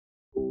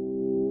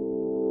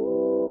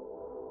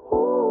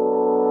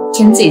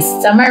Kinsey's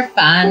summer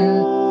fun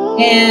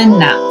and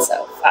not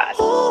so fun.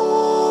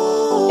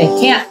 They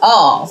can't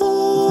all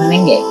be fun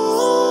and games.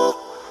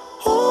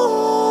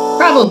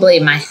 Probably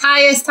my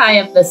highest high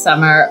of the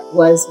summer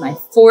was my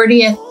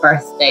 40th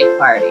birthday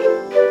party.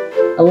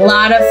 A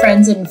lot of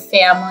friends and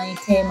family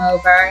came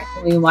over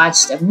and we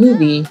watched a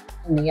movie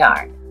in the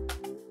yard.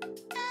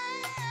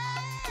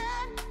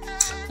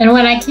 And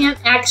when I can't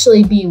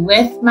actually be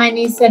with my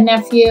niece and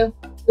nephew,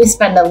 we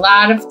spend a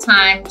lot of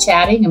time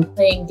chatting and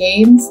playing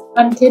games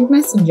on Kid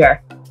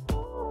Messenger.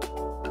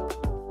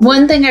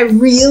 One thing I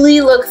really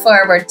look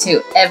forward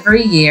to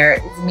every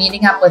year is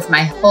meeting up with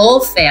my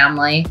whole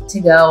family to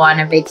go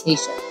on a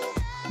vacation.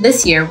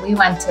 This year, we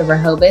went to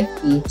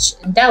Rehoboth Beach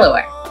in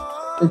Delaware.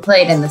 We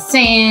played in the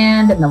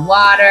sand and the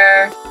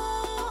water,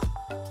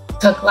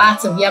 cooked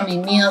lots of yummy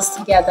meals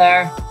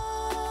together,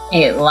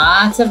 ate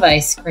lots of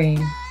ice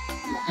cream,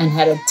 and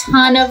had a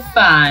ton of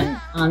fun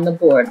on the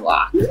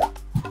boardwalk.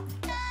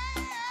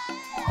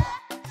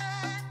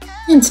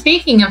 And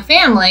speaking of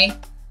family,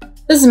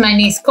 this is my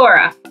niece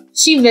Cora.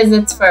 She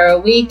visits for a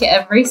week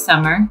every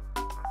summer.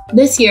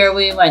 This year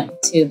we went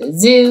to the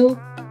zoo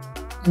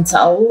and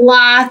saw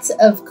lots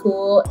of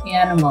cool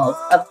animals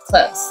up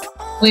close.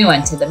 We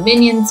went to the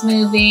Minions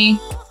movie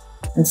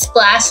and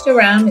splashed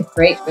around at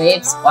Great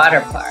Waves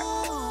Water Park.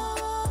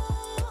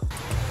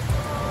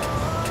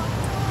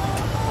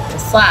 The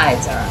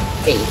slides are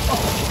unfaithful.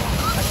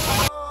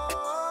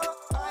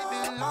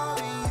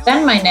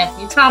 Then my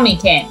nephew Tommy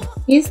came.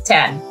 He's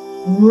 10.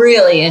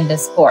 Really into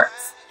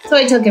sports. So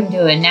I took him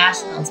to a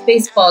Nationals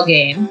baseball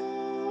game,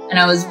 and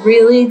I was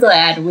really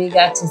glad we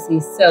got to see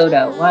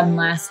Soto one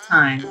last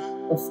time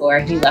before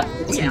he left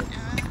the team.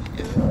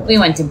 We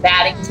went to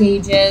batting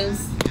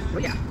cages,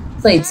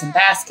 played some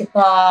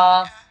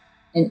basketball,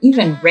 and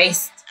even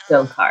raced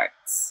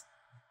go-karts.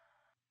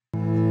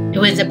 It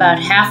was about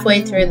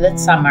halfway through the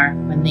summer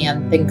when the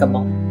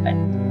unthinkable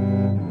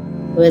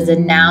happened. It was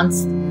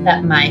announced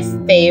that my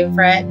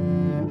favorite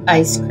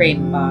ice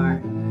cream bar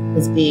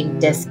was being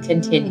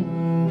discontinued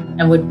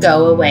and would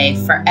go away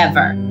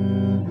forever.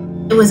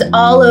 It was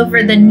all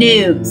over the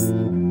news.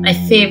 My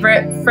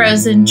favorite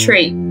frozen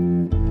treat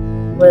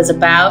was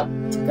about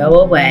to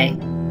go away.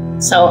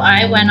 So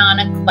I went on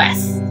a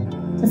quest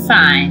to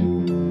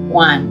find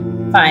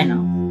one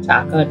final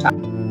Choco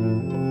Taco.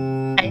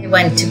 I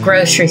went to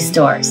grocery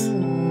stores.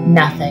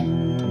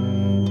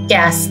 Nothing.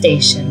 Gas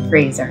station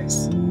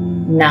freezers.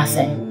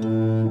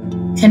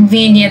 Nothing.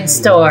 Convenience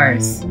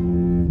stores.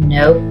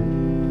 Nope.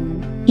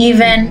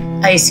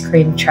 Even ice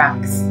cream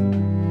trucks.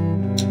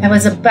 I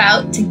was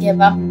about to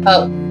give up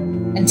hope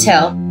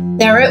until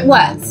there it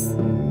was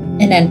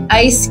in an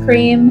ice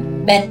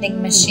cream vending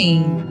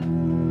machine.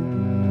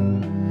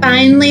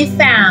 Finally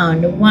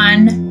found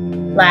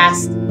one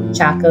last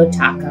Choco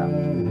Taco.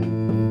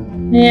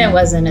 It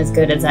wasn't as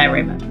good as I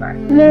remember.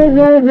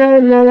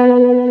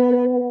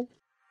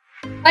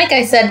 Like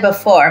I said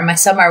before, my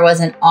summer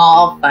wasn't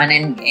all fun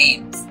and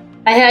games.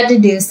 I had to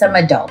do some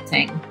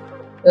adulting.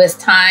 It was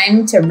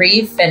time to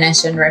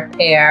refinish and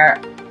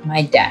repair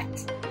my deck.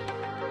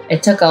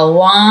 It took a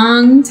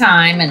long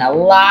time and a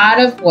lot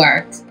of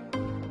work,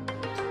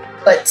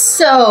 but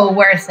so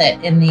worth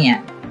it in the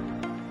end.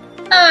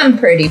 I'm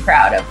pretty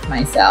proud of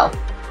myself.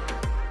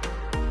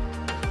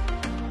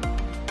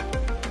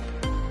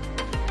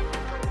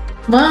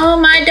 Well,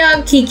 my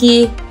dog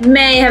Kiki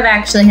may have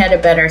actually had a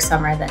better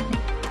summer than me.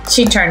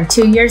 She turned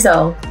 2 years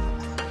old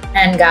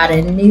and got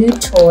a new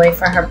toy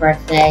for her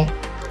birthday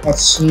that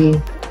she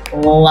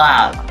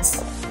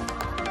loves.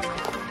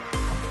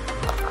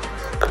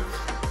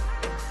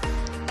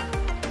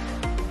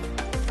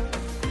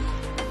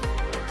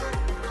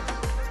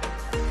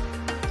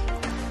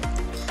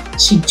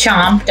 She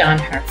chomped on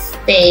her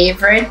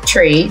favorite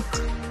treat,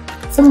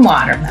 some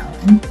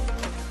watermelon.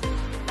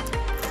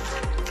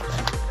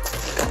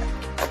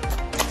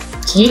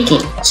 Kiki,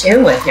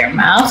 chew with your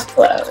mouth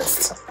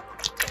closed.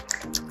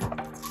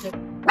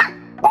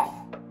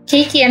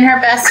 Kiki and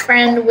her best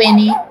friend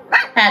Winnie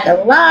had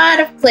a lot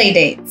of play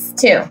dates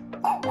too.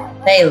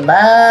 They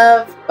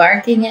love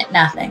barking at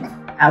nothing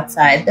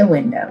outside the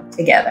window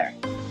together.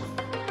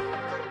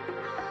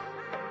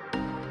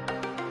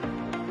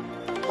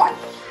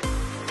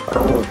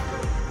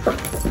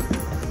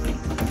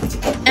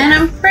 And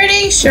I'm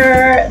pretty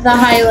sure the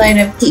highlight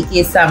of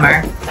Kiki's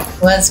summer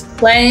was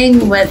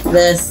playing with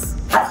this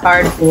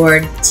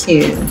cardboard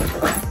tube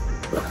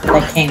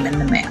that came in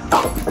the mail.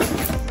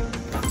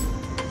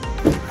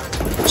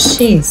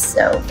 She's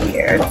so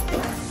weird.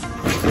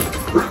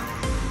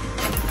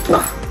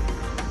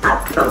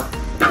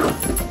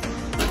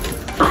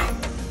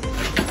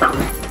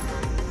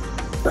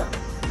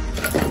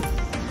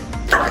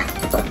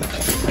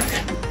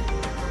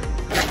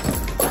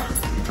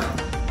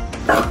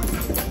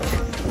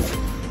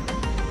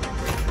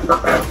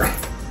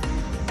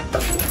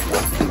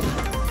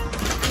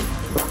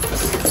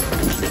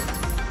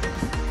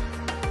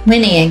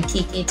 Winnie and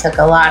Kiki took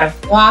a lot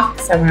of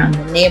walks around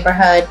the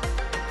neighborhood,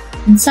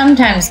 and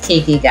sometimes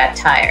Kiki got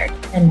tired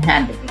and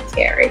had to be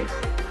carried.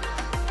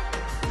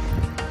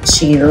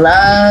 She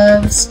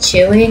loves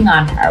chewing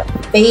on her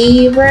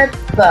favorite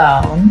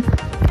bone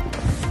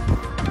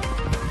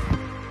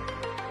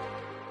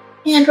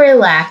and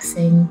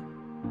relaxing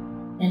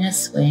in a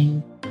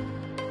swing.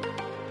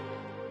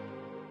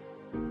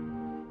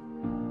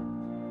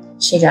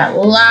 She got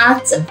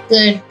lots of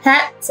good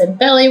pets and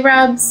belly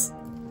rubs.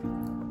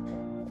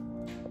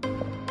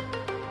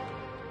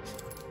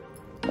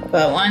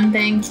 But one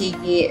thing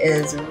Kiki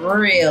is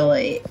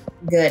really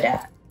good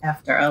at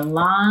after a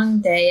long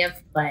day of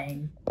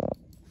playing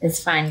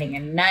is finding a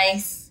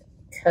nice,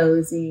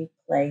 cozy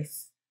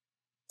place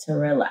to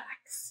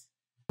relax.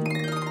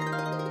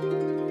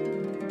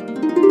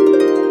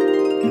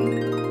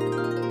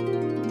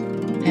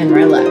 And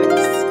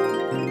relax.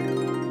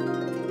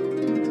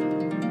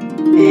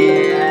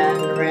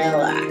 And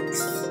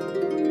relax.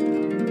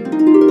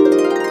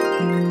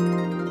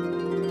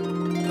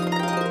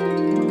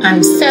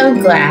 I'm so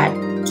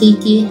glad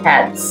Kiki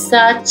had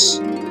such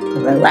a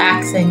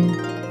relaxing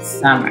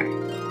summer.